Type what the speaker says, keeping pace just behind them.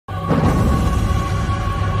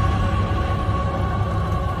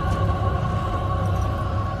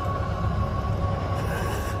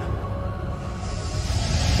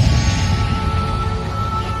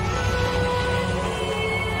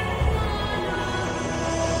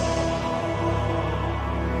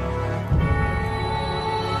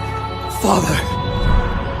Father,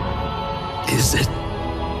 is it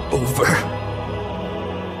over?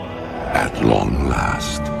 At long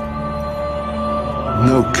last.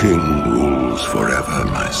 No king rules forever,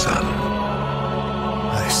 my son.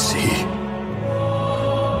 I see.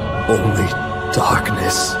 Only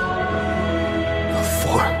darkness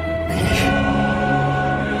before me.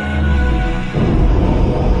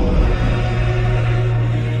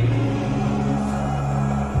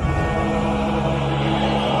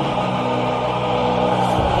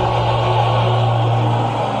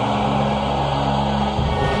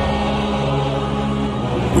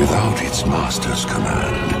 Without its master's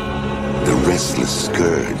command, the restless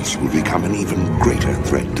scourge will become an even greater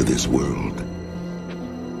threat to this world.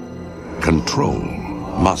 Control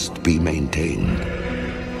must be maintained.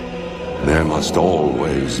 There must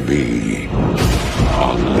always be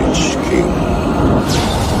a Lich King.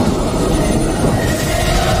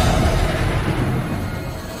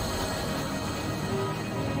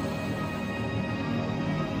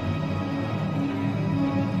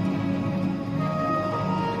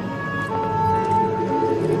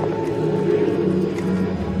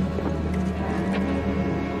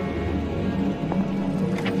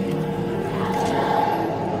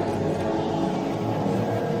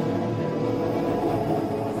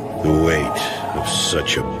 The weight of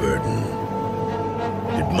such a burden.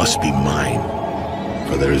 It must be mine,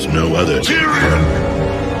 for there is no other. Tyrion!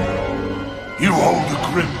 You hold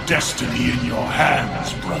a grim destiny in your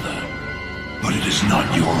hands, brother. But it is not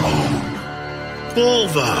your own.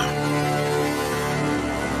 Bolvar!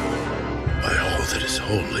 By all that is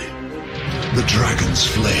holy. The dragon's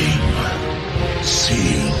flame.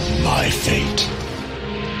 Seal my fate.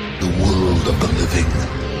 The world of the living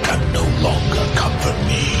can no longer comfort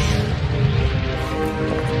me.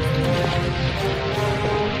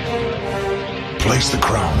 Place the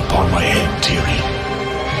crown upon my head, Tyrion.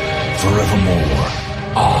 Forevermore,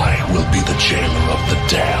 I will be the jailer of the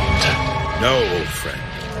damned. No, old friend.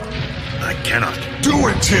 I cannot. Do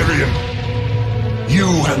it, Tyrion! You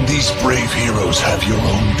and these brave heroes have your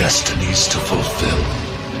own destinies to fulfill.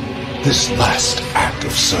 This last act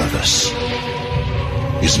of service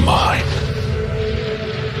is mine.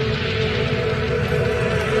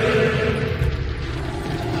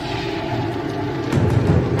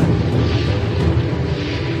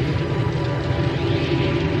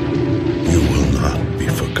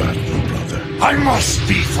 I must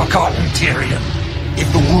be forgotten, Tyrion.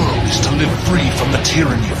 If the world is to live free from the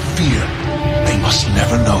tyranny of fear, they must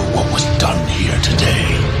never know what was done here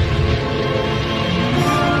today.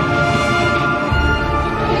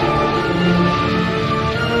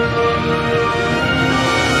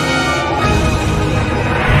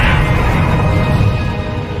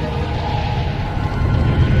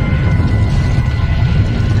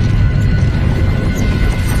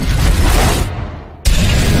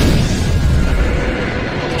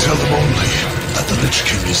 Tell them only that the Lich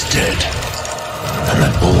King is dead, and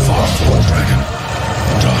that Bolvar Dragon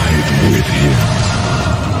died with him.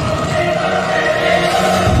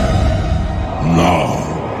 Now,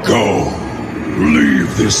 go. Leave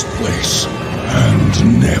this place,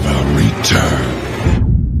 and never return.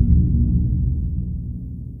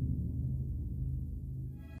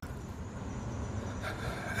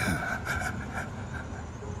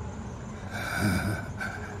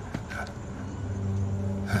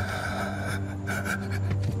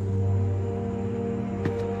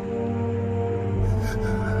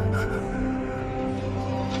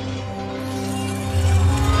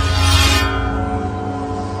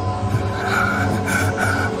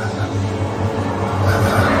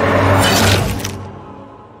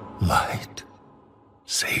 Light,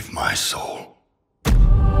 save my soul.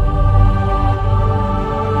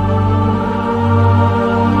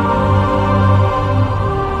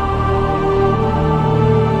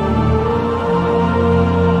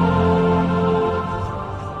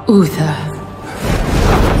 Uther.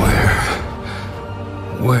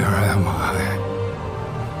 Where am I?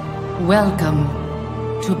 Welcome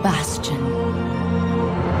to Bastion.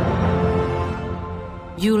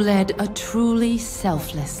 You led a truly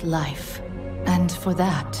selfless life, and for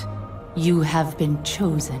that, you have been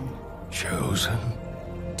chosen. Chosen?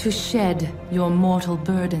 To shed your mortal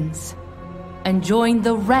burdens, and join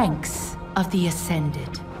the ranks of the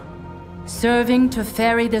Ascended, serving to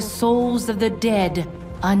ferry the souls of the dead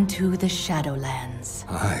unto the Shadowlands.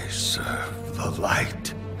 I serve the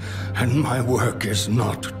light, and my work is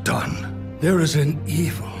not done. There is an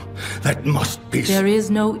evil that must be... There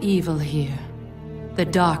is no evil here. The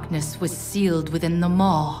darkness was sealed within the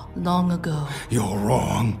maw long ago. You're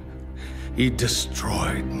wrong. He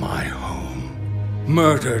destroyed my home,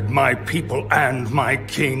 murdered my people and my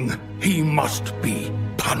king. He must be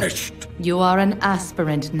punished. You are an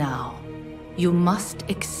aspirant now. You must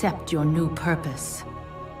accept your new purpose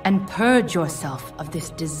and purge yourself of this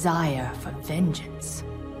desire for vengeance.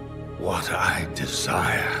 What I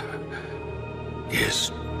desire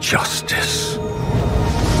is justice.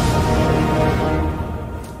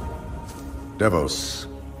 Devos,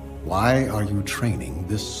 why are you training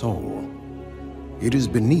this soul? It is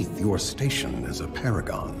beneath your station as a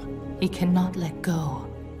paragon. He cannot let go.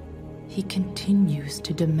 He continues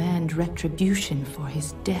to demand retribution for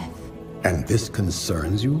his death. And this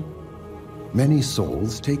concerns you? Many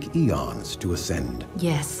souls take eons to ascend.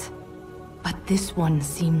 Yes, but this one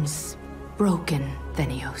seems broken,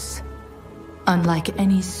 Thenios. Unlike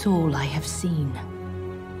any soul I have seen.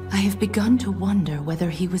 I have begun to wonder whether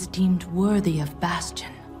he was deemed worthy of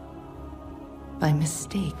Bastion. By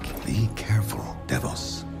mistake. Be careful,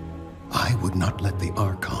 Devos. I would not let the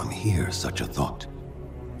Archon hear such a thought.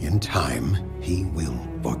 In time, he will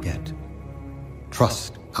forget.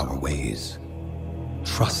 Trust our ways.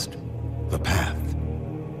 Trust the path.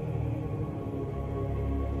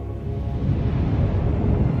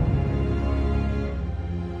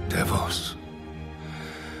 Devos,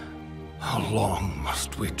 how long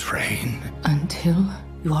must we train? Until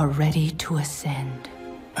you are ready to ascend.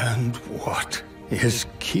 And what is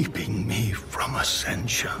keeping me from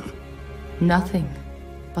ascension? Nothing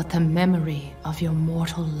but the memory of your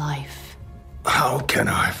mortal life. How can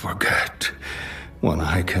I forget when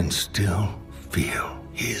I can still feel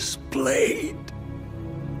his blade?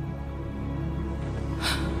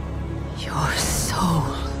 Your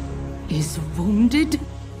soul is wounded?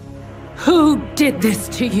 Who did this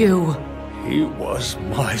to you? He was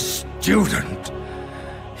my student.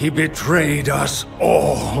 He betrayed us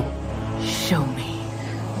all. Show me.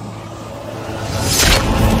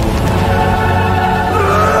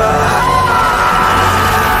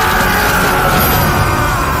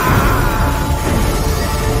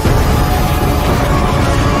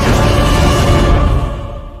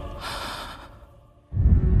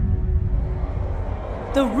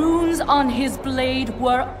 The runes on his blade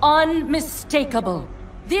were unmistakable.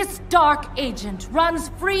 This dark agent runs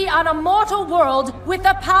free on a mortal world with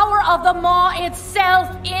the power of the Maw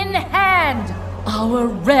itself in hand. Our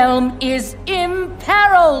realm is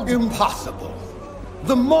imperiled. Impossible.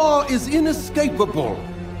 The Maw is inescapable.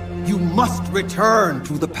 You must return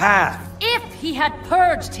to the path. If he had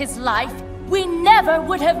purged his life, we never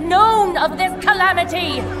would have known of this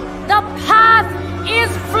calamity. The path is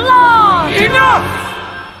flawed. Enough!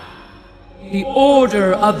 The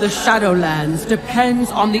order of the Shadowlands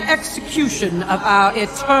depends on the execution of our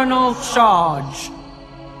eternal charge.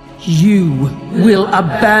 You will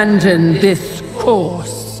abandon this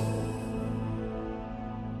course.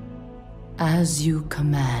 As you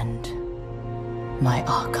command, my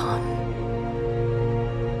Archon.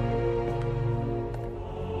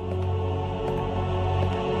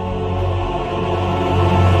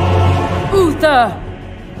 Uther!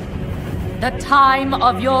 The time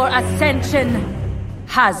of your ascension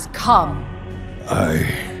has come. I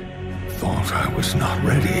thought I was not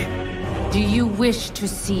ready. Do you wish to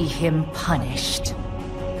see him punished?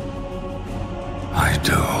 I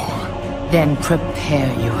do. Then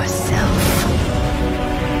prepare yourself.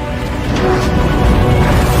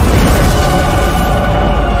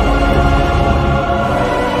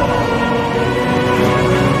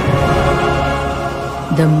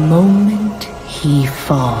 The moment he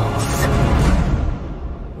falls,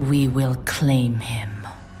 we will claim him.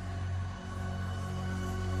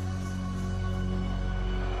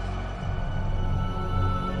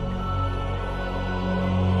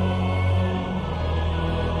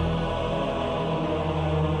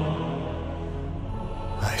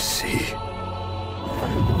 I see.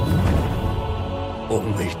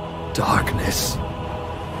 Only darkness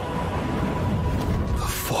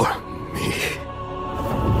before me.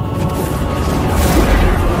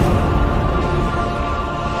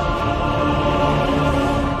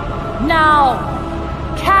 Now,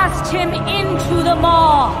 cast him into the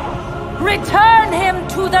maw. Return him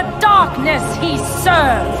to the darkness he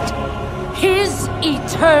served. His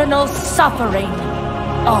eternal suffering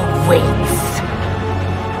awaits.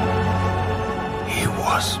 He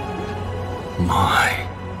was my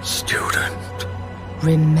student.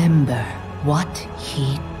 Remember what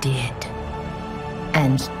he did,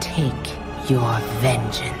 and take your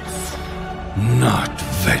vengeance. Not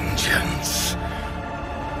vengeance.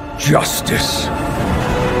 Justice.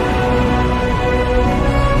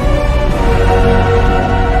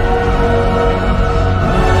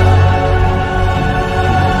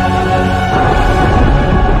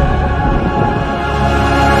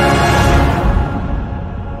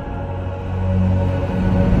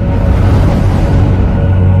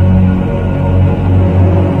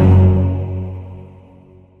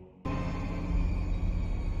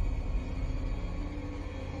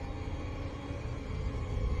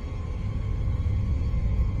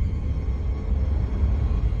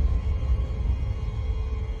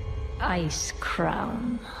 Ice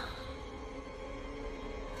Crown.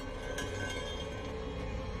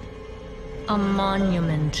 A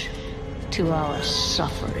monument to our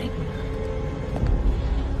suffering.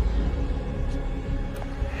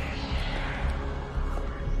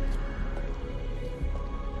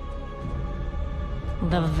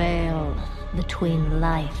 The veil between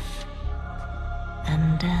life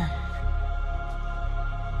and death.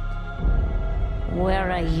 Where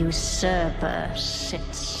a usurper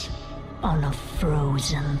sits on a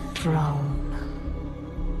frozen throne.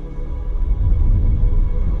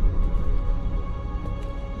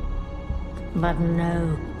 But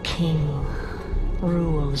no king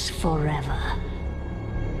rules forever.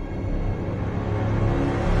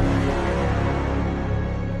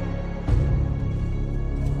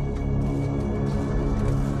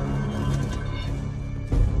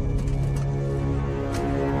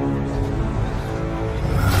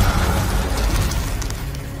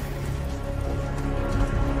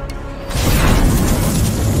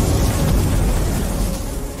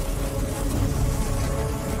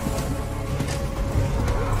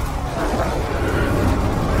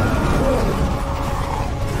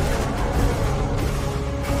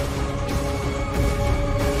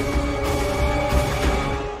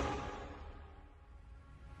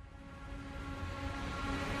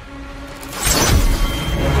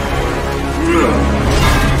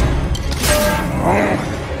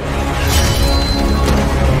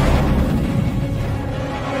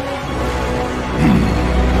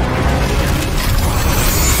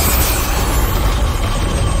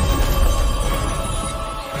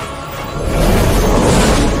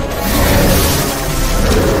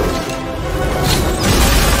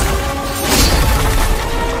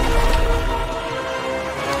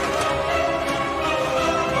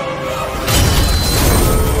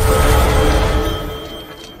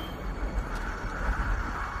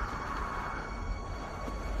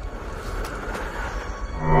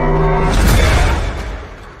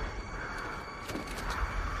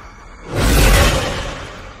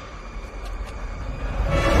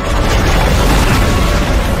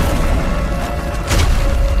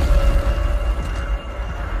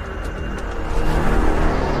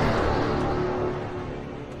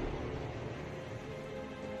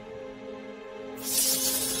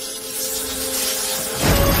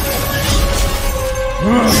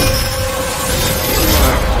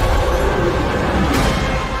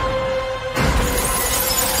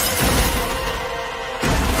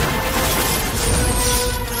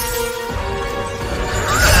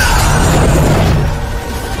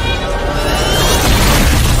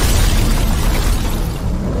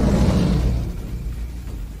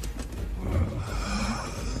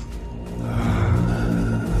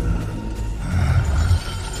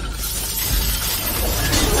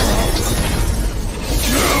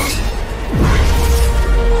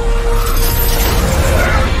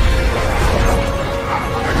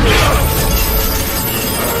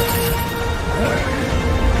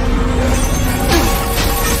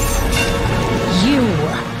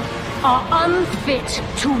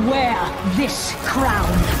 To wear this crown.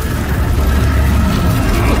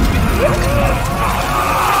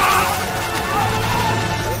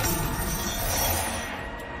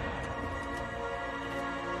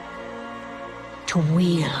 To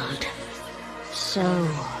wield so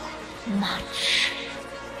much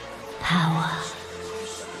power.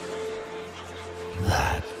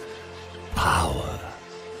 That power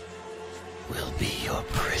will be your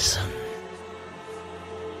prison.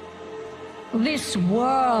 This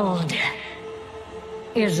world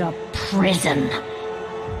is a prison.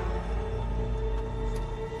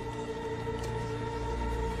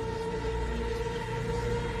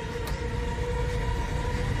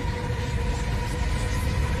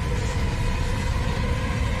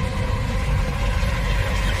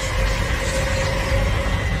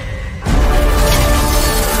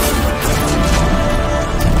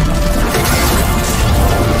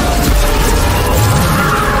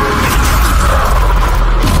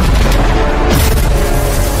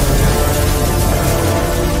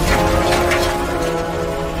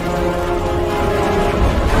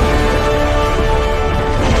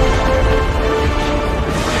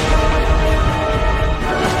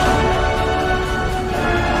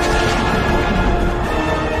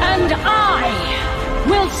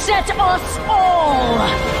 Set us all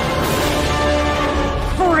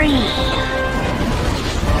free.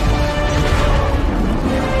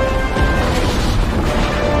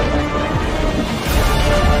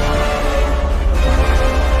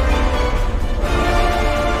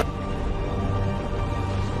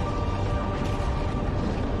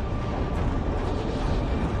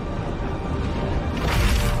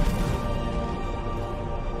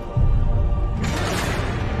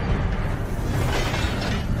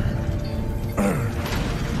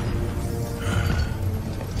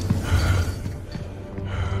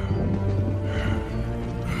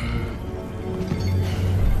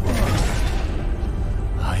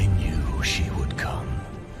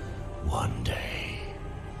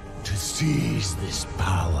 seize this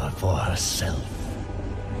power for herself.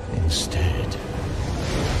 Instead,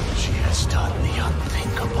 she has done the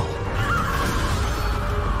unthinkable.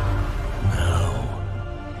 Now,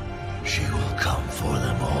 she will come for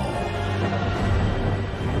them all.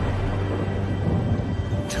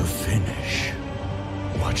 To finish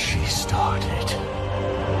what she started.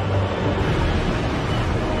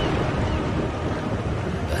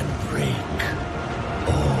 And break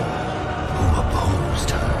all who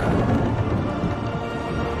opposed her.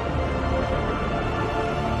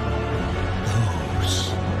 Those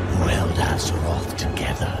who held Azeroth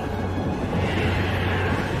together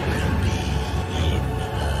will be in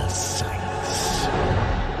her sights.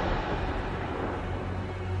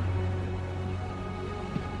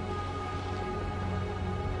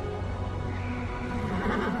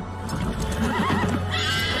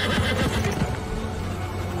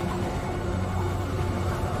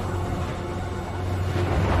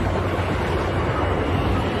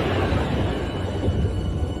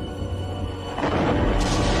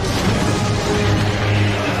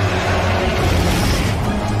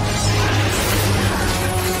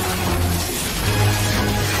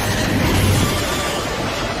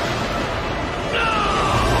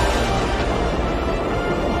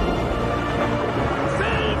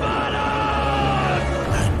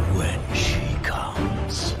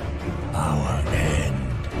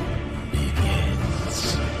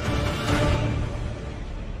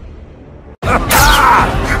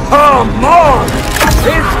 Come on!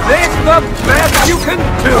 Is this the best you can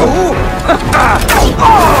do?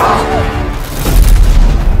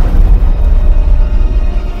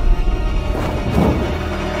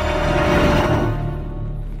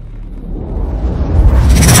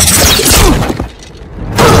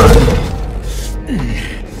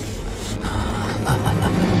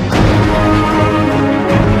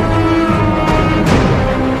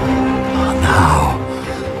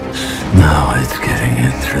 Now it's getting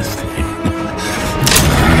interesting.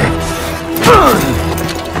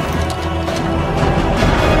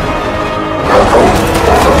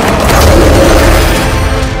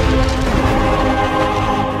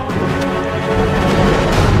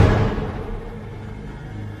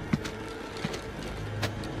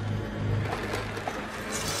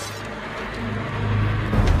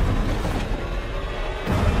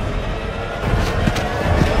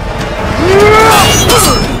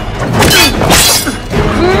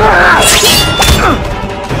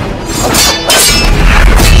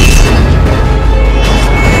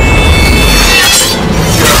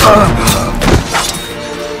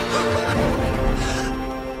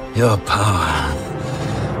 Your power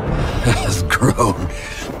has grown.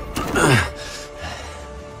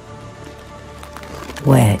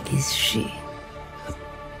 Where is she?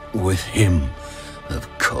 With him, of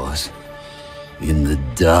course. In the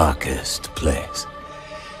darkest place.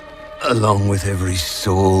 Along with every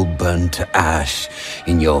soul burned to ash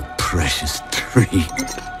in your precious tree.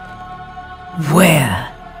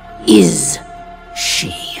 Where is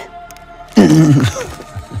she?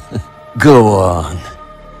 Go on.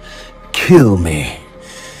 Kill me.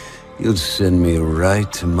 You'll send me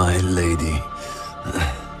right to my lady.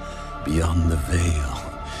 Beyond the veil,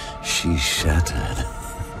 she shattered.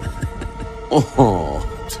 Oh,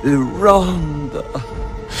 Tyrande.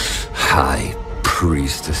 High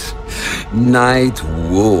priestess, night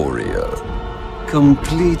warrior.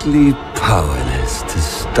 Completely powerless to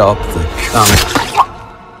stop the coming.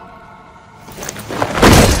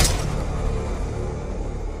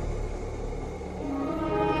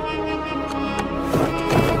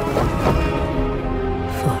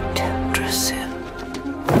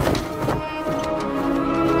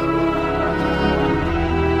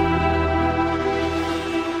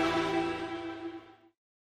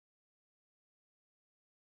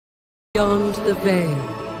 Beyond the veil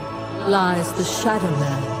lies the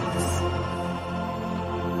Shadowlands,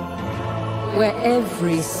 where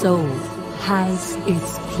every soul has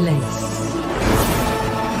its place.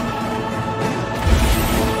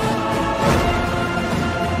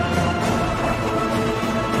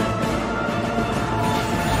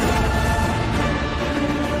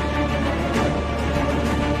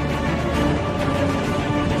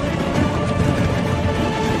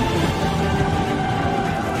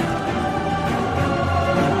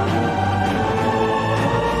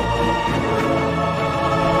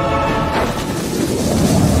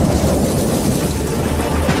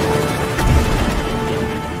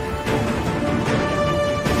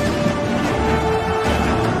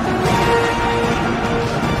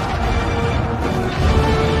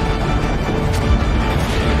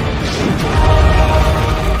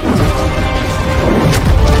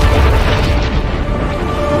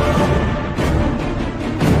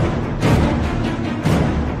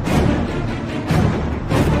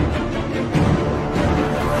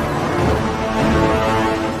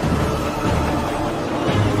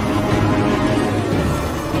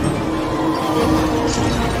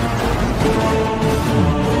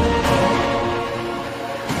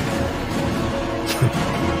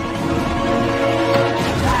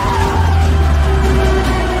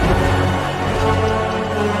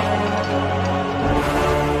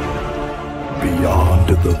 Beyond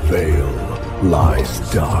the veil lies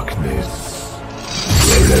darkness,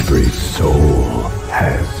 where every soul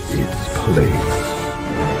has its place.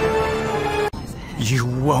 You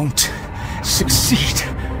won't succeed.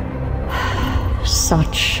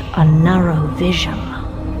 Such a narrow vision.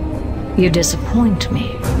 You disappoint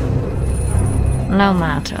me. No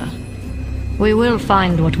matter. We will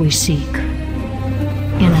find what we seek.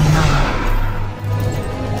 In another.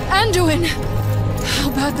 Anduin! How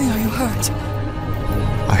badly are you hurt?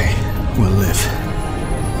 I will live.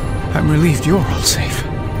 I'm relieved you're all safe.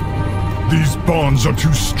 These bonds are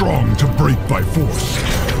too strong to break by force.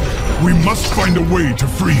 We must find a way to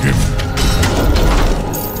free him.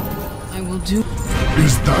 I will do...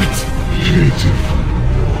 Is that pitiful,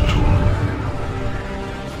 mortal?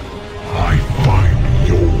 I find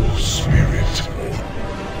your spirit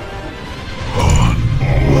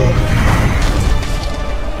unworthy.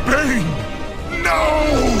 Bane! No!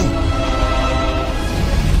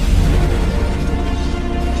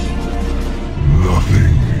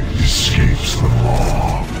 Nothing escapes the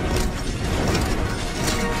law.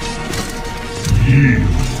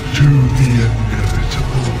 Yield to the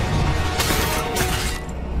inevitable.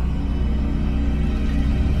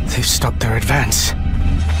 They've stopped their advance.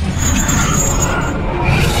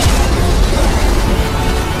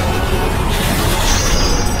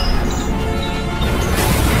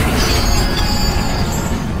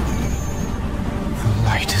 The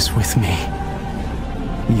light is with me,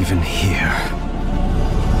 even here.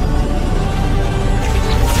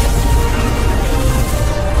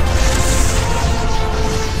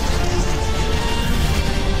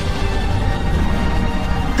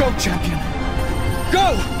 Go, champion!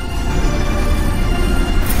 Go!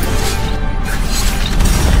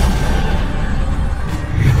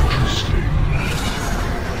 Interesting.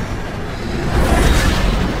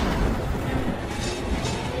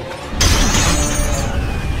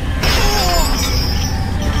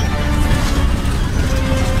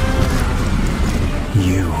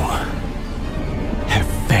 You have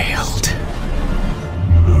failed.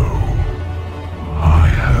 No. I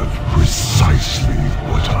have precisely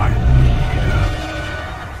what I need.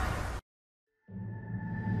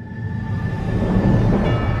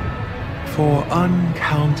 For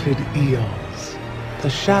uncounted eons, the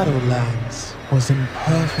Shadowlands was in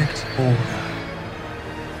perfect order.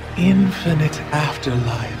 Infinite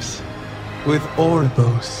afterlives, with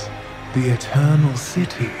Oribos, the eternal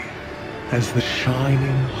city, as the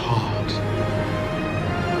shining heart.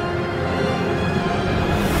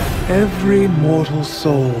 Every mortal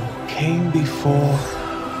soul came before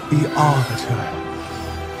the Arbiter,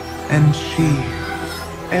 and she,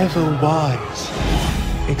 ever wise,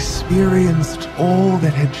 experienced all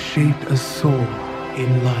that had shaped a soul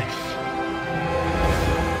in life.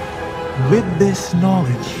 With this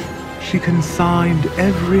knowledge, she consigned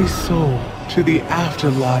every soul to the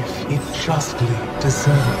afterlife it justly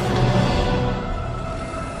deserved.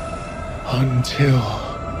 Until...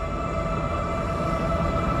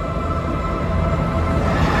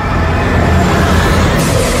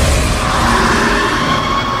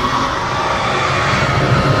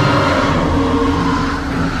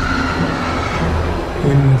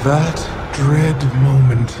 in that dread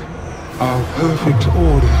moment, our perfect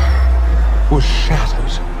order was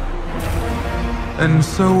shattered. And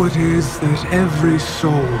so it is that every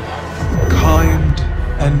soul, kind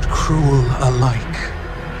and cruel alike,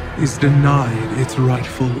 is denied its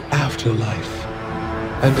rightful afterlife,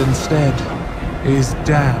 and instead is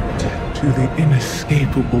damned to the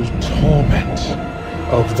inescapable torment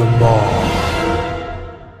of the Maw.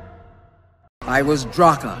 I was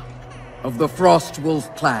Draka, of the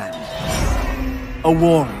Frostwolf clan. A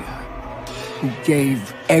warrior who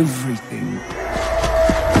gave everything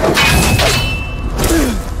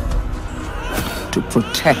to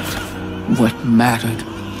protect what mattered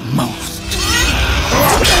most.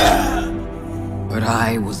 But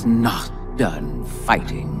I was not done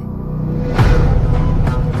fighting.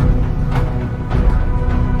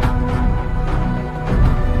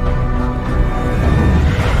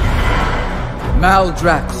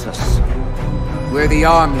 Maldraxxus, where the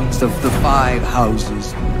armies of the Five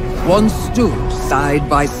Houses once stood side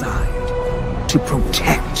by side to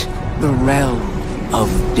protect the realm of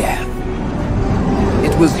death.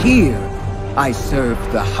 It was here I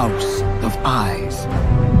served the House of Eyes.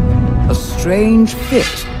 A strange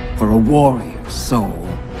fit for a warrior's soul.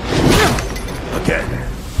 Again.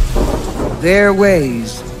 Their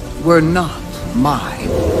ways were not mine.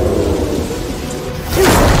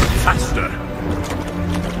 Faster.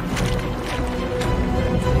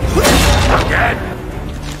 Again.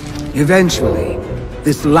 Eventually,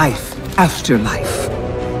 this life after life,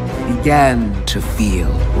 began to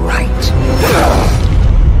feel right.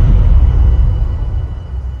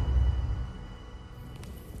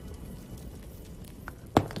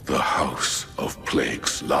 The House of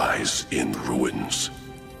Plagues lies in ruins.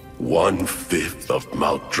 1/5 of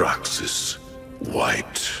Maldraxxus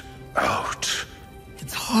wiped out.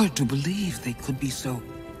 It's hard to believe they could be so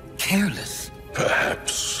careless.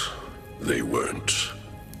 Perhaps they weren't.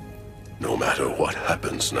 No matter what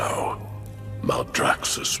happens now,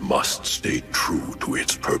 Maldraxxus must stay true to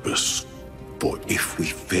its purpose. For if we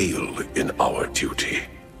fail in our duty,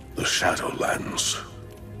 the Shadowlands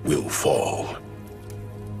will fall.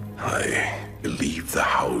 I believe the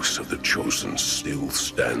House of the Chosen still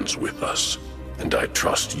stands with us, and I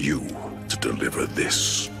trust you to deliver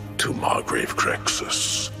this to Margrave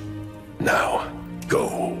Crexus. Now,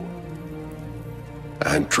 go.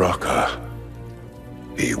 Andraka,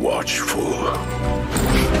 be watchful.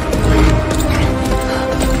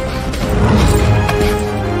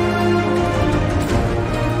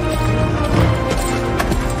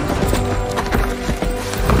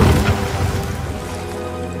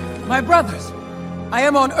 My brothers, I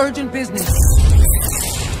am on urgent business.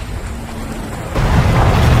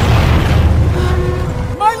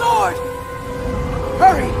 My lord!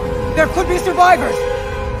 Hurry! There could be survivors!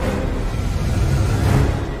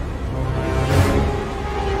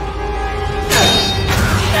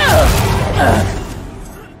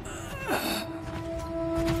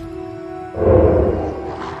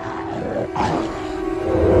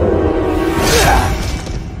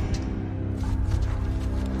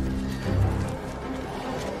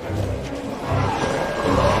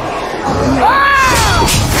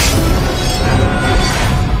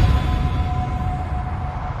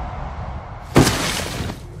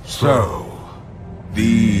 So,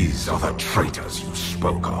 these are the traitors you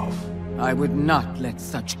spoke of. I would not let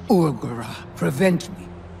such Urgura prevent me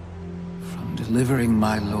from delivering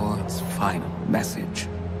my lord's final message.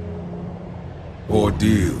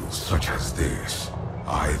 Ordeals such as this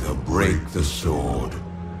either break the sword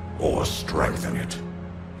or strengthen it.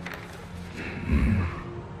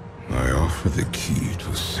 I offer the key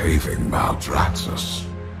to saving Maldraxxus.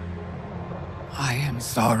 I am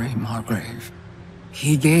sorry, Margrave.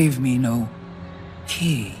 He gave me no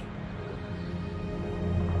key.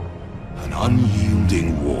 An unyielding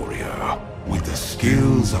warrior with the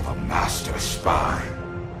skills of a master spy.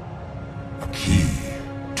 A key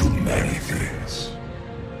to many things.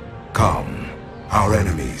 Come, our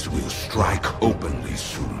enemies will strike openly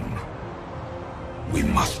soon. We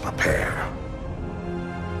must prepare.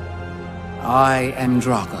 I am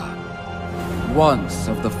Andraka, once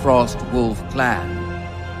of the Frost Wolf clan.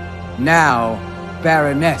 Now,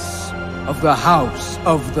 Baroness of the House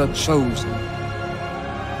of the Chosen.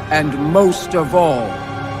 And most of all,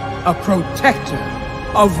 a protector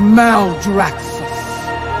of Maldraxxus.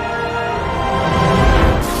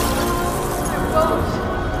 I won't.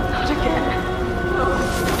 Not again. No.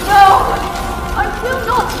 No! I will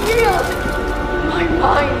not yield! My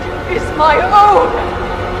mind is my own!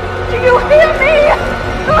 Do you hear me?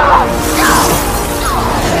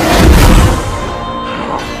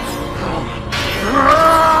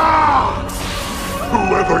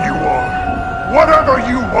 Whoever you are, whatever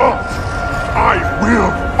you want, I will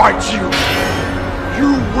fight you.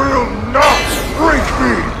 You will not break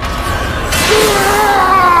me.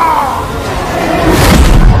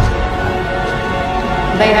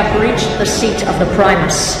 They have reached the seat of the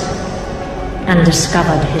Primus and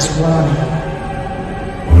discovered his warning.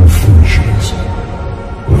 Unfortunate,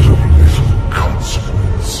 but of little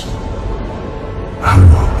consequence.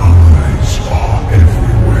 Our eyes are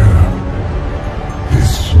everywhere.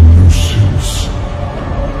 This nuisance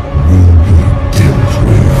will be dealt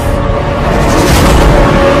with.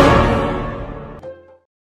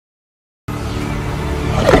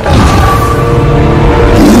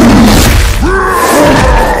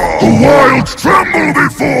 The wild tremble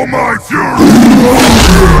before my fury!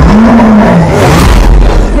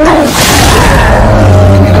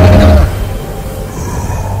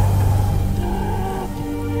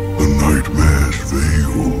 The nightmare's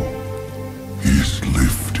veil is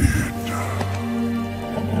lifted.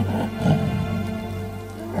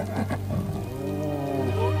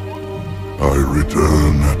 I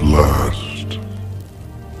return at last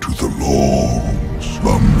to the long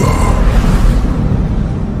slumber,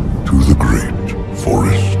 to the great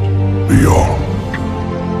forest beyond,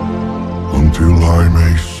 until I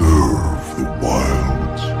may serve the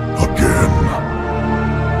wilds again.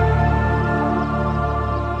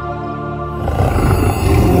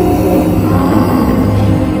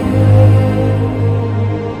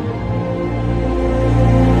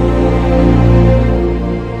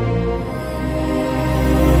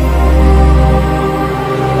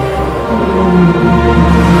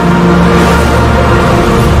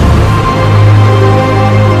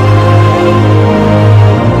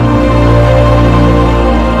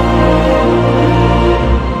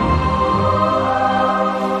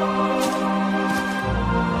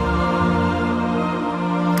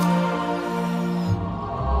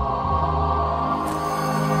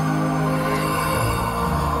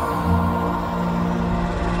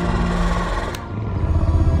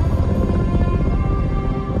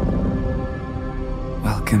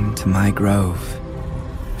 my grove,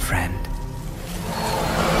 friend.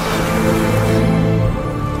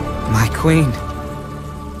 My queen,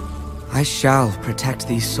 I shall protect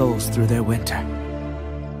these souls through their winter.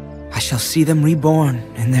 I shall see them reborn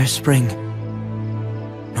in their spring,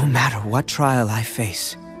 no matter what trial I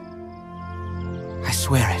face. I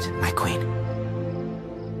swear it, my queen.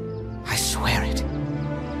 I swear it.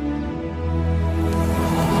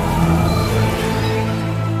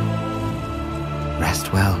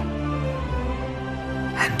 Rest well,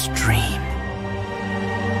 and dream.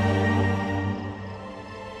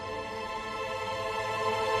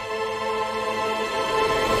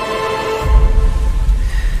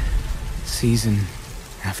 Season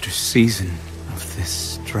after season of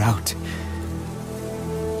this drought.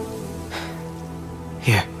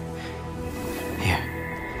 Here.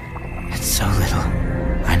 It's so little,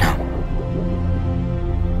 I know.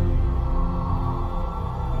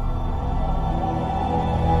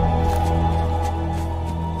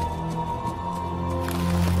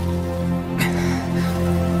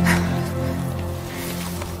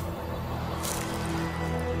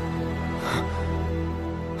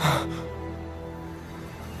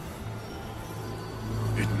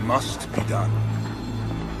 It must be done.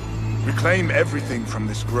 Reclaim everything from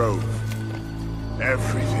this grove.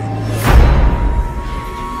 Everything.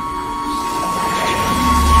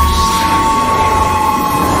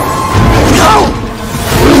 No!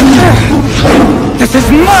 This is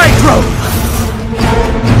my grove!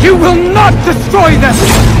 You will not destroy them!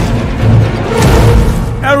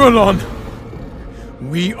 Arelon!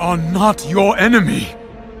 We are not your enemy!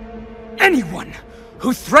 Anyone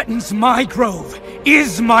who threatens my grove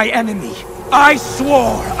is my enemy! I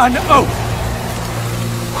swore an oath!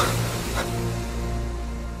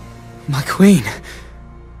 My queen.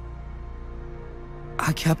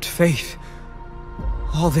 I kept faith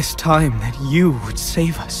all this time that you would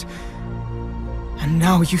save us. And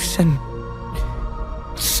now you send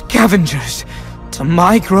scavengers to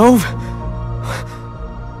my grove?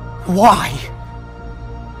 Why?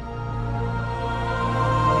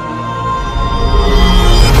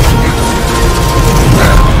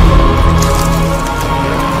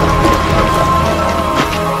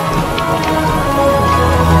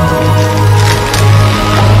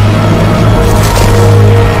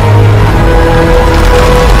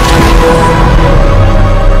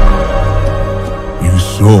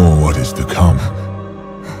 What is to come?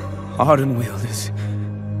 Ardenweald is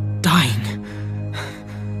dying.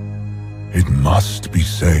 It must be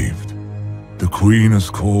saved. The Queen is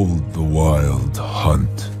called the Wild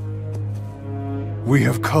Hunt. We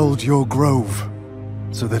have culled your grove,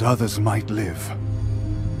 so that others might live.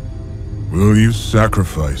 Will you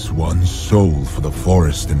sacrifice one soul for the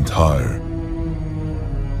forest entire?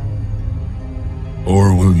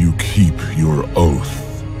 Or will you keep your oath?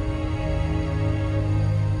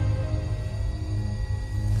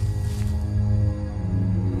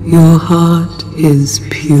 Your heart is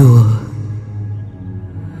pure.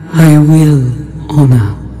 I will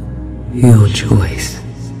honor your choice.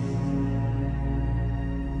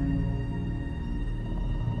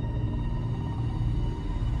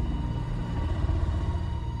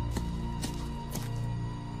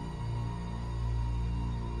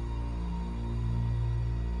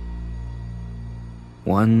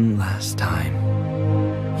 One last time,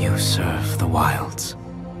 you serve the wilds.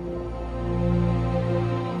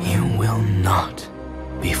 You will not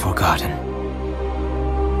be forgotten.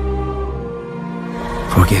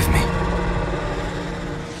 Forgive me,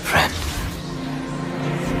 friend.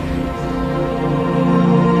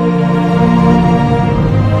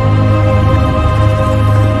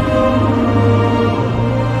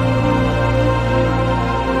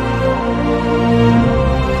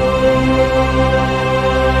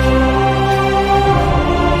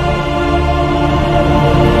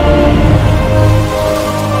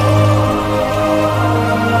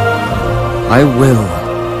 I will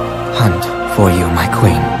hunt for you, my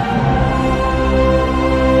queen.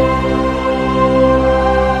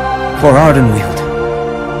 For Ardenweald,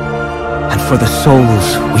 and for the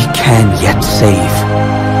souls we can yet save.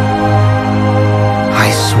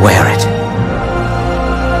 I swear it.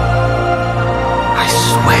 I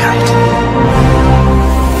swear it.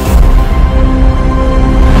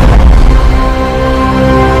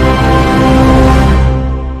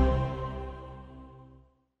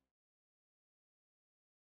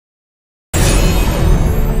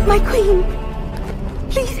 My queen,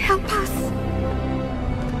 please help us.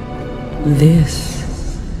 This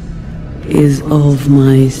is of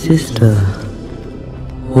my sister.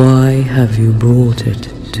 Why have you brought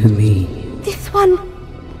it to me? This one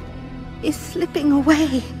is slipping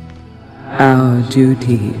away. Our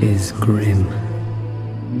duty is grim.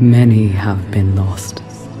 Many have been lost.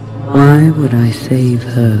 Why would I save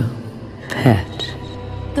her pet?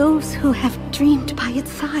 Those who have dreamed by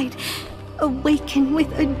its side awaken with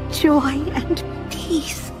a joy and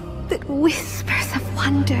peace that whispers of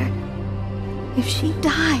wonder. If she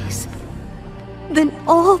dies, then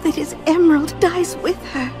all that is Emerald dies with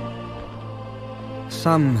her.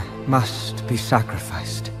 Some must be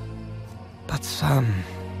sacrificed, but some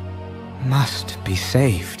must be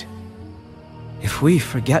saved. If we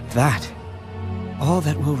forget that, all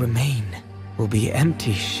that will remain will be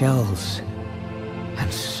empty shells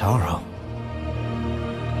and sorrow.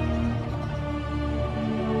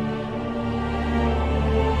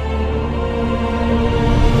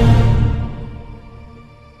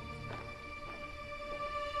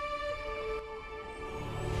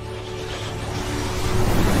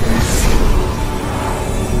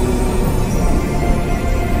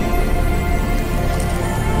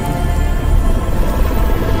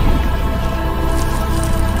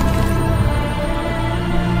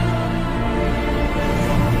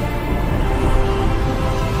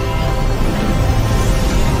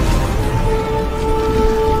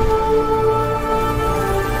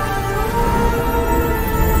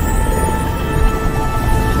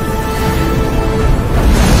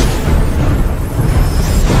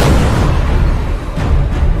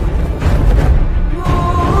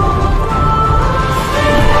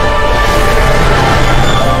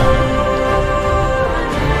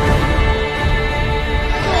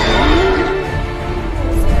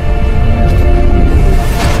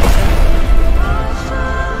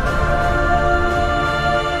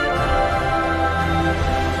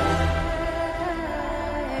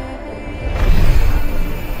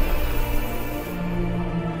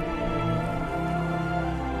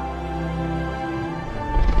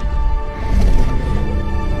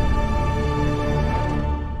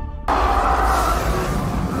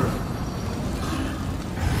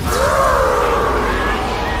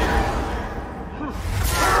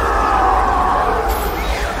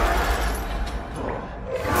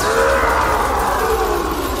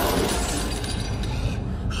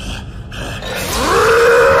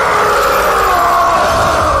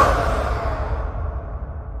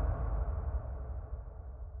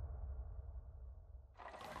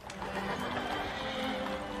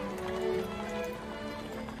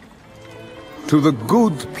 To the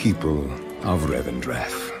good people of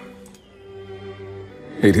Revendreth.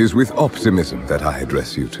 It is with optimism that I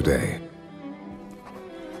address you today.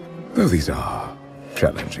 Though these are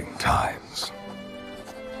challenging times.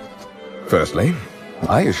 Firstly,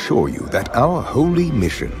 I assure you that our holy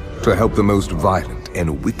mission to help the most violent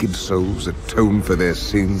and wicked souls atone for their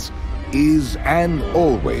sins is and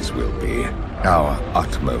always will be our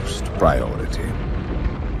utmost priority.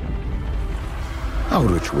 Our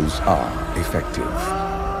rituals are effective.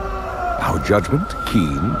 Our judgment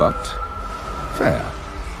keen but fair.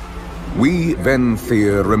 We,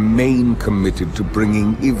 Venthyr, remain committed to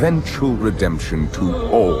bringing eventual redemption to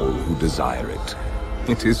all who desire it.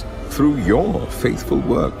 It is through your faithful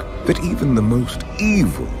work that even the most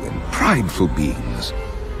evil and prideful beings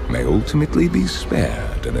may ultimately be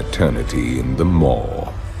spared an eternity in the maw.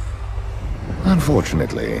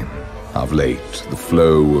 Unfortunately, of late, the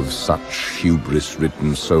flow of such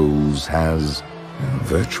hubris-ridden souls has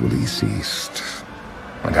virtually ceased.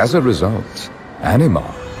 And as a result, anima,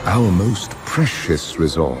 our most precious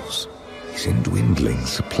resource, is in dwindling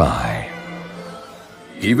supply.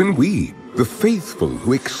 Even we, the faithful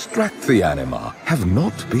who extract the anima, have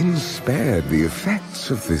not been spared the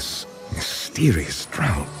effects of this mysterious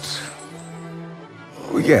drought.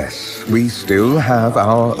 Oh, yes, we still have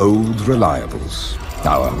our old reliables,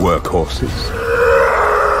 our workhorses.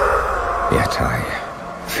 Yet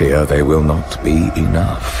I fear they will not be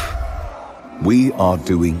enough. We are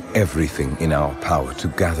doing everything in our power to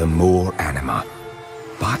gather more anima.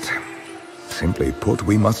 But, simply put,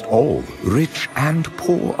 we must all, rich and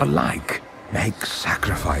poor alike, make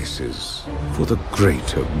sacrifices for the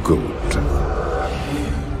greater good.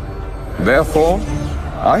 Therefore,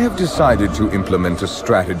 I have decided to implement a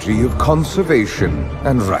strategy of conservation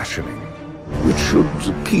and rationing, which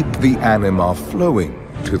should keep the anima flowing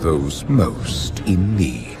to those most in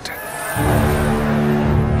need.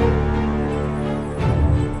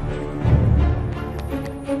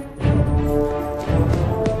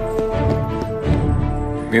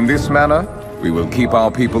 In this manner, we will keep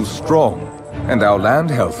our people strong and our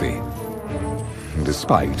land healthy,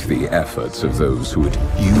 despite the efforts of those who would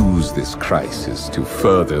use this crisis to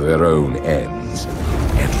further their own ends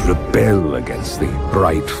and rebel against the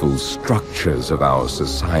rightful structures of our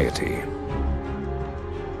society.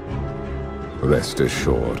 Rest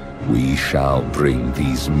assured, we shall bring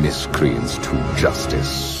these miscreants to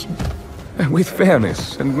justice. With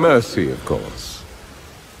fairness and mercy, of course.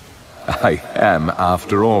 I am,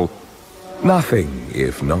 after all, nothing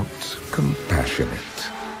if not compassionate.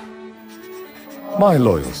 My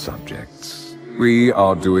loyal subjects, we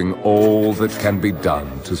are doing all that can be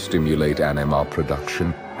done to stimulate Animar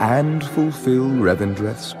production and fulfill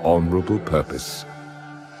Revendreth's honorable purpose.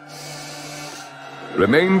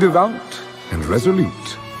 Remain devout and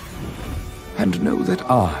resolute, and know that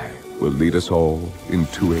I will lead us all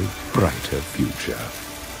into a brighter future.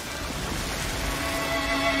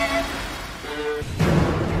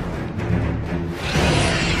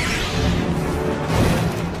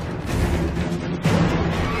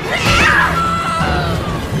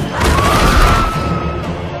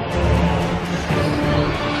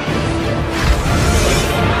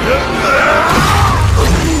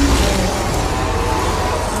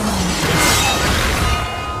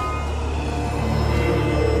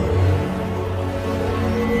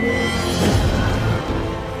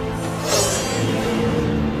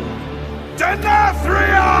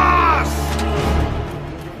 Denathrius!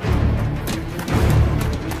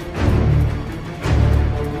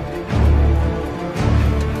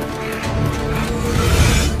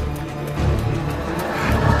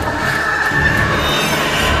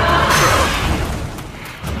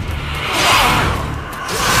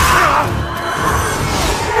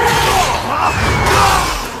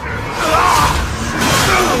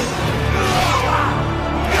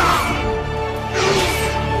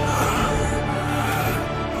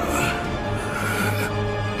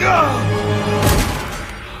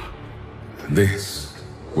 This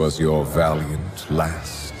was your valiant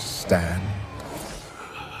last stand.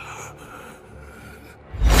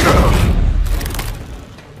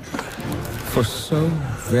 For so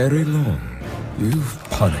very long, you've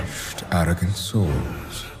punished arrogant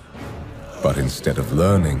souls. But instead of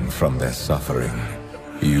learning from their suffering,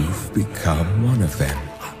 you've become one of them.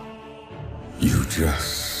 You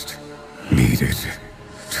just needed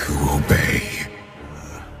to obey.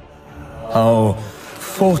 How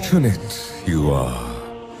fortunate you are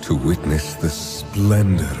to witness the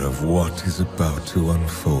splendor of what is about to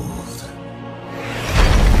unfold.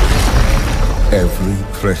 Every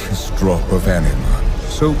precious drop of anima,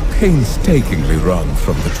 so painstakingly wrung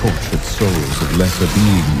from the tortured souls of lesser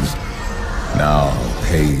beings, now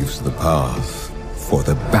paves the path for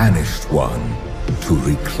the banished one to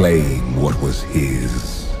reclaim what was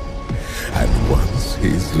his. And once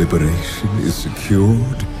his liberation is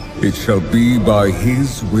secured, it shall be by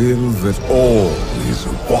his will that all is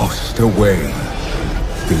washed away.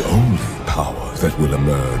 The only power that will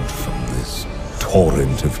emerge from this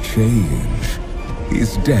torrent of change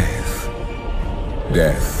is death.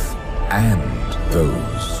 Death and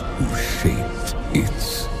those who shaped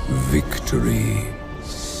its victory.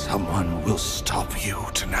 Someone will stop you,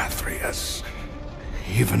 Denathrius.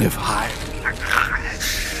 Even if I...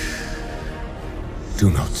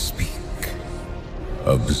 Do not speak.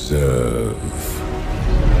 Observe.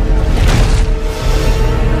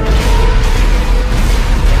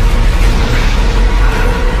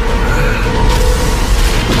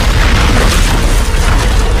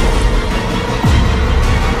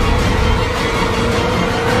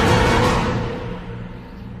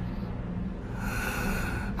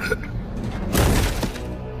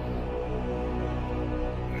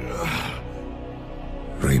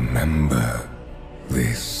 Remember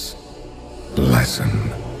this lesson.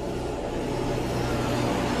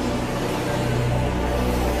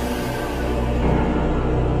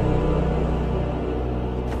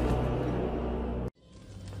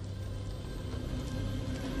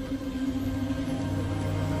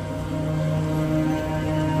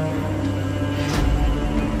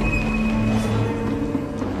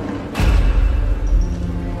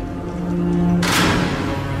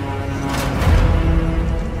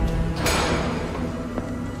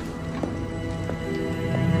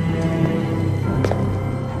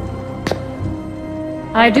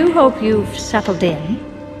 I do hope you've settled in.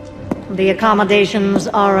 The accommodations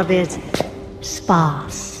are a bit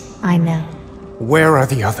sparse, I know. Where are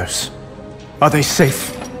the others? Are they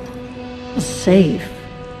safe? Safe?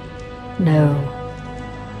 No.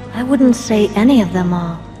 I wouldn't say any of them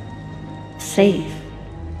are safe.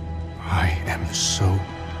 I am so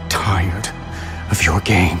tired of your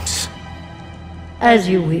games. As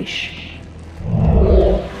you wish.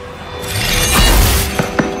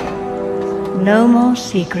 No more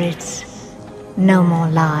secrets. No more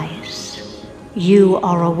lies. You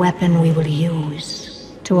are a weapon we will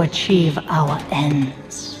use to achieve our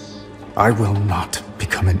ends. I will not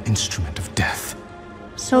become an instrument of death.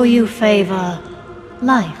 So you favor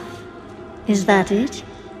life, is that it?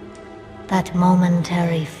 That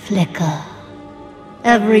momentary flicker.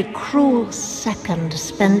 Every cruel second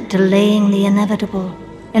spent delaying the inevitable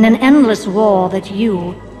in an endless war that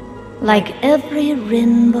you, like every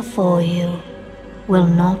Rin before you, will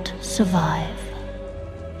not survive.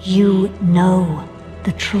 You know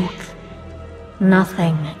the truth.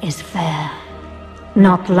 Nothing is fair.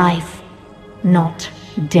 Not life, not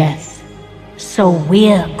death. So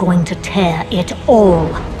we're going to tear it all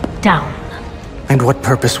down. And what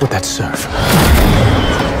purpose would that serve?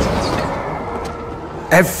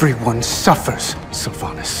 Everyone suffers,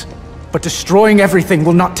 Sylvanas. But destroying everything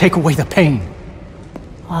will not take away the pain.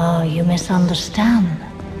 Oh, you misunderstand.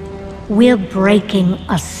 We're breaking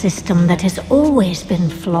a system that has always been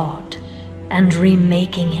flawed, and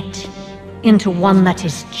remaking it into one that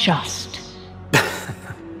is just.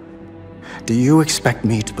 Do you expect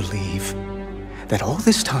me to believe that all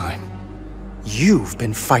this time, you've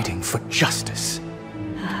been fighting for justice?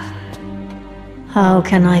 How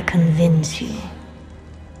can I convince you?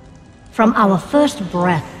 From our first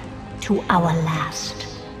breath to our last,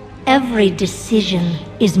 every decision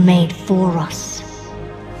is made for us.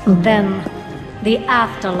 Then, the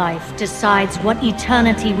afterlife decides what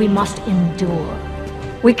eternity we must endure.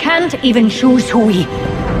 We can't even choose who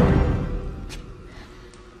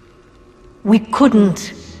we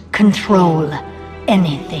couldn't control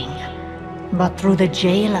anything. But through the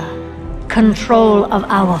jailer, control of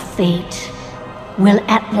our fate will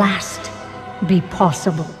at last be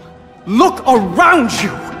possible. Look around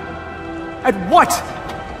you! At what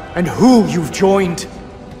and who you've joined.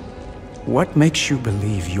 What makes you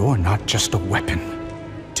believe you're not just a weapon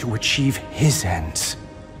to achieve his ends?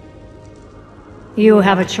 You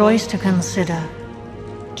have a choice to consider.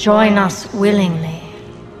 Join us willingly,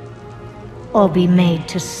 or be made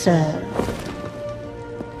to serve.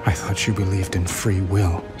 I thought you believed in free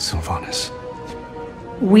will, Sylvanas.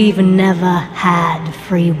 We've never had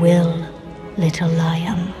free will, little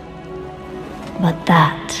lion. But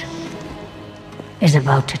that is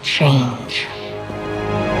about to change.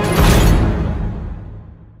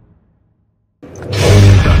 All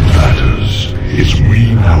that matters is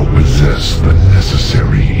we now possess the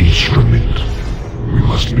necessary instrument. We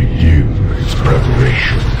must begin its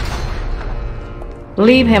preparation.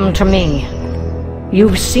 Leave him to me.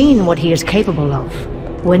 You've seen what he is capable of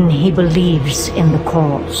when he believes in the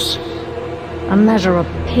cause. A measure of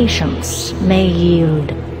patience may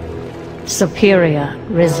yield superior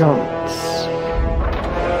results.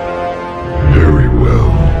 Very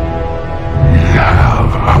well. We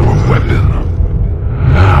have our weapon.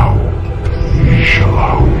 Now, we shall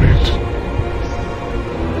hone it.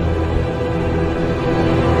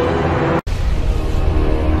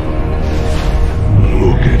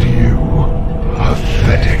 Look at you.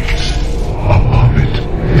 Pathetic. A puppet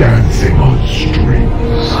dancing on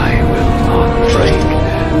strings. I will not break.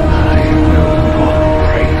 I will not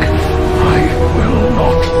break. I will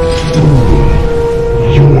not. Fool.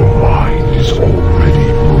 Your mind is already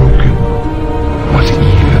broken. But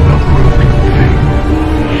even a broken thing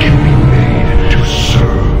can be made to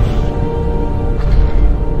serve.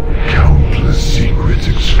 Countless secrets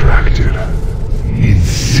extracted.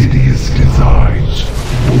 Insidious designs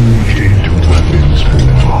forged into weapons for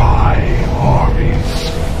my armies.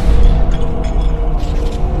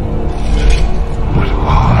 But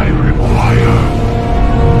I require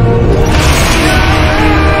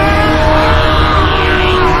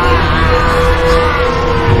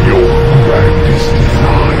your grandest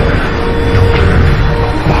desire to claim the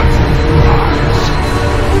final prize.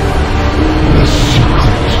 The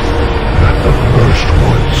secret that the first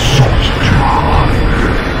one sought to hide.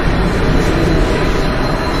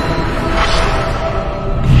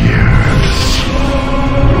 Yes,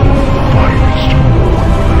 your finest war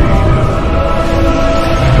blade.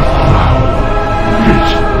 And a crown fit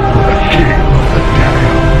for the king of the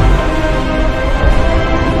damned.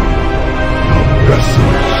 The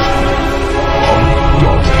vessels of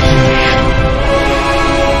domination.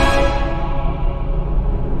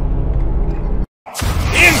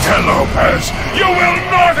 Interlopers, you will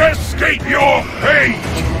not escape your fate!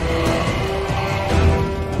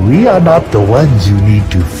 We are not the ones you need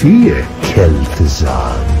to fear,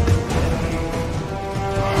 Kel'Thuzad.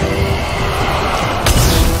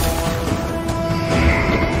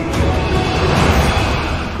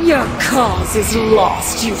 Your cause is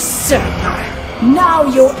lost, usurper. Now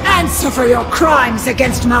you'll answer for your crimes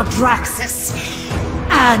against Maldraxxus.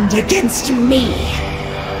 And against me.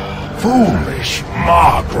 Foolish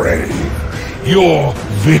Margrave, your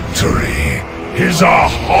victory is a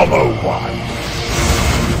hollow one.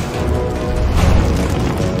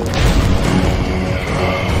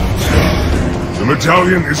 The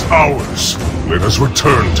medallion is ours. Let us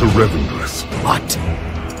return to Revendreth.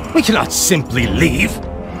 What? We cannot simply leave.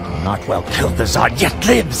 Not while Kel'Thuzad yet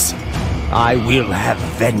lives. I will have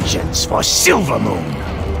vengeance for Silvermoon.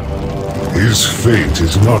 His fate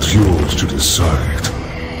is not yours to decide.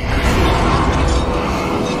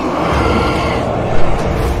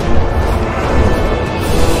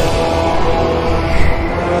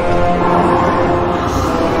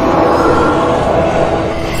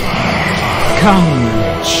 Come,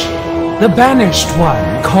 Lich. The Banished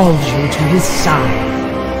One calls you to his side.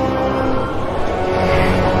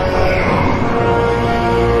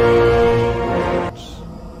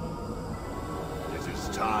 It is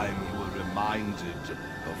time you were reminded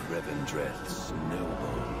of Revendreth's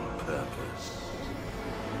noble purpose.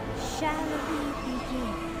 Shall we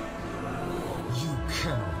begin? You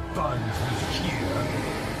cannot bind me here.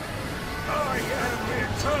 I am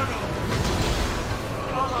eternal.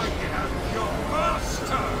 I am your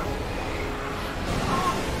master.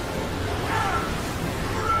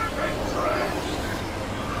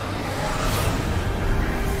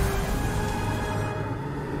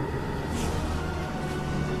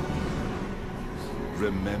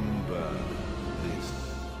 Remember this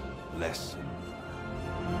lesson.